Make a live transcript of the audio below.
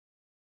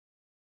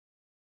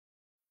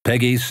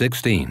Peggy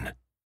 16.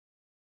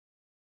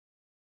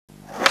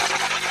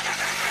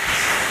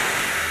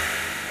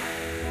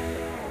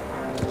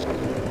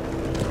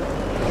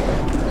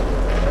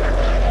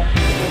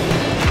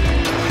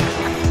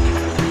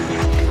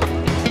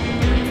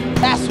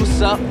 That's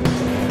what's up.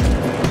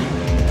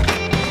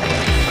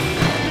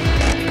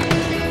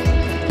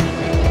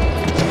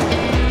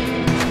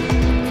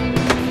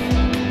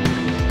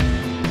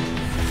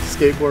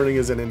 Skateboarding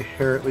is an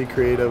inherently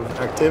creative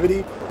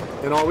activity,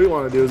 and all we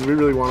want to do is we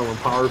really want to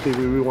empower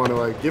people. We want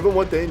to give them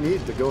what they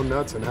need to go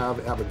nuts and have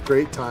a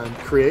great time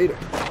creating.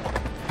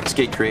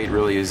 Skate Create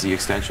really is the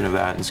extension of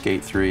that in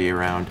Skate 3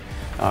 around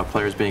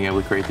players being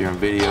able to create their own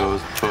videos,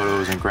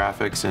 photos, and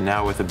graphics, and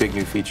now with a big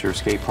new feature of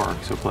Skate Park,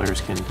 so players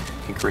can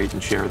create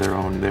and share their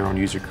own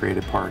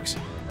user-created parks.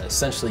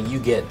 Essentially, you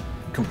get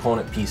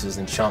component pieces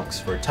and chunks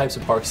for types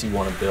of parks you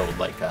want to build,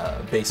 like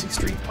a basic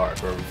street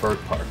park or a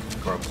vert park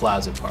or a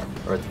plaza park,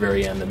 or at the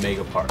very end, the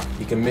mega park.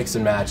 You can mix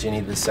and match any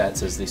of the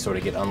sets as they sort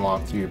of get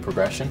unlocked through your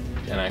progression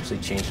and actually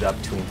change it up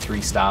between 3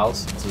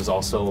 styles. So there's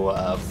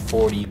also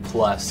 40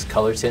 plus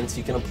color tints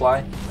you can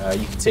apply.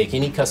 You can take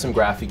any custom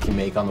graphic you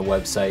make on the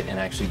website and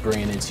actually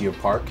bring it into your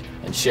park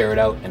and share it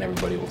out, and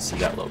everybody will see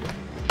that logo.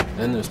 And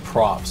then there's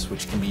props,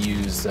 which can be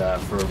used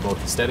for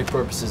both aesthetic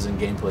purposes and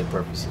gameplay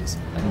purposes.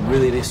 And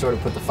really, they sort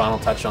of put the final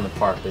touch on the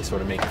park. They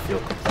sort of make it feel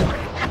complete.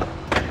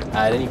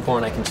 At any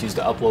point, I can choose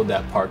to upload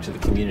that park to the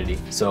community.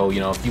 So, you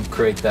know, if you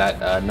create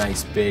that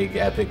nice, big,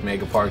 epic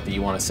mega park that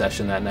you want to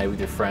session that night with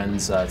your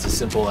friends, it's as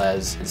simple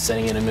as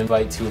sending in an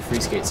invite to a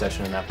free skate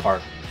session in that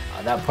park.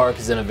 That park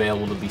is then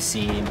available to be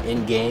seen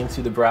in-game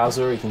through the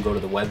browser. You can go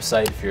to the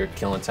website. If you're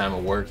killing time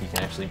at work, you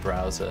can actually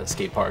browse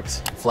skate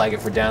parks. Flag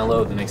it for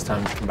download. The next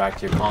time you come back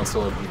to your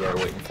console, it'll be there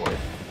waiting for you.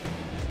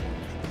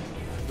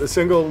 The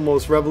single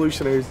most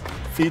revolutionary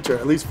feature,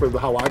 at least for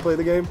how I play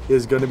the game,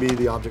 is going to be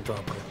the object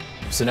dropper.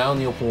 So now in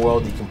the open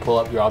world, you can pull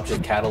up your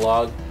object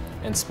catalog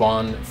and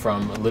spawn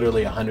from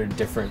literally 100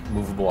 different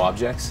movable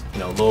objects. You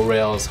know, low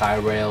rails, high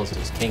rails,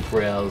 there's kink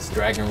rails,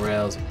 dragon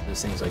rails,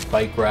 there's things like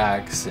bike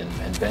racks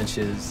and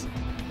benches.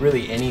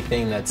 Really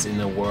anything that's in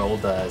the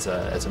world as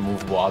a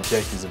movable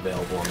object is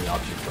available on the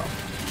object dropper.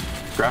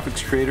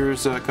 Graphics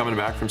creators coming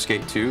back from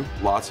Skate 2,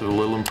 lots of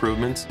little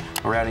improvements.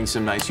 We're adding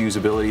some nice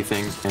usability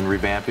things and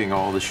revamping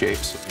all the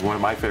shapes. One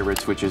of my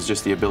favorites, which is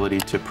just the ability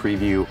to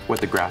preview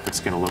what the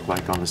graphics going to look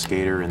like on the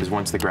skater, and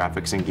once the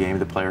graphics in game,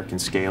 the player can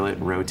scale it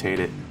and rotate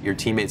it. Your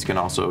teammates can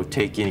also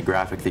take any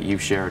graphic that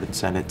you've shared and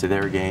send it to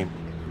their game.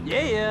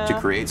 Yeah. To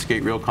create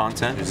skate reel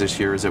content this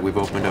year is that we've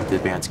opened up the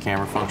advanced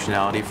camera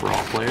functionality for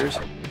all players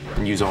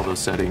and use all those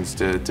settings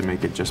to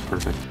make it just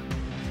perfect.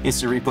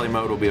 Instant replay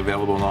mode will be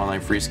available in online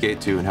free skate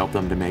 2 and help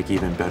them to make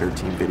even better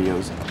team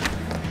videos.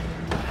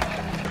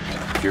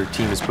 If your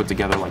team has put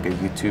together like a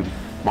YouTube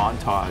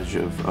montage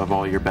of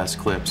all your best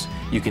clips,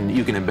 you can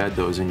embed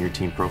those in your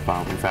team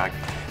profile. In fact,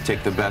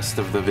 take the best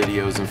of the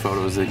videos and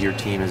photos that your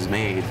team has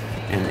made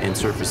and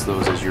surface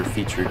those as your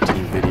featured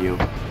team video.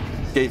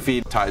 Skate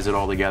Feed ties it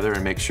all together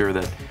and makes sure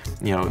that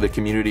the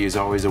community is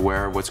always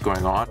aware of what's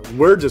going on.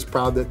 We're just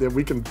proud that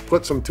we can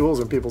put some tools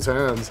in people's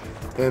hands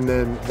and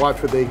then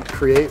watch what they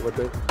create.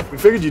 We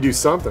figured you'd do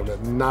something,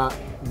 but not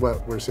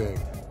what we're seeing.